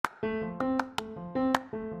Hey,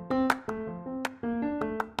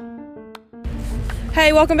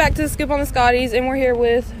 welcome back to the Scoop on the Scotties, and we're here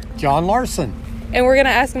with John Larson. And we're going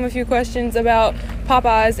to ask him a few questions about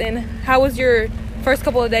Popeyes and how was your first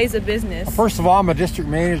couple of days of business? First of all, I'm a district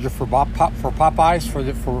manager for Popeyes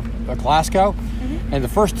for Glasgow, and the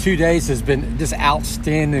first 2 days has been just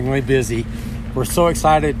outstandingly busy. We're so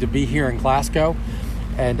excited to be here in Glasgow,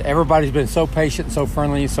 and everybody's been so patient, so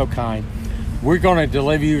friendly, and so kind. We're going to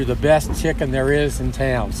deliver you the best chicken there is in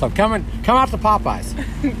town. So come out to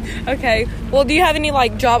Popeyes. Okay. Well, do you have any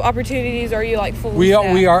job opportunities, or are you fully We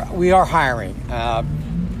staffed? are hiring.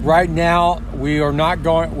 Right now,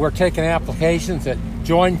 we're taking applications at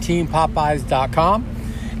jointeampopeyes.com,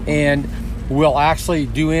 and we'll actually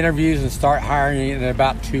do interviews and start hiring in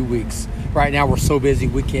about 2 weeks. Right now, we're so busy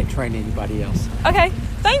we can't train anybody else. Okay.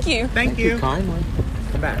 Thank you. Thank you. Kindly.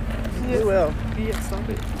 Come back. We will. Yes, stop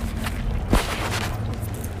it.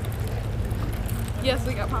 Yes,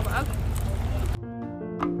 we got Popeyes.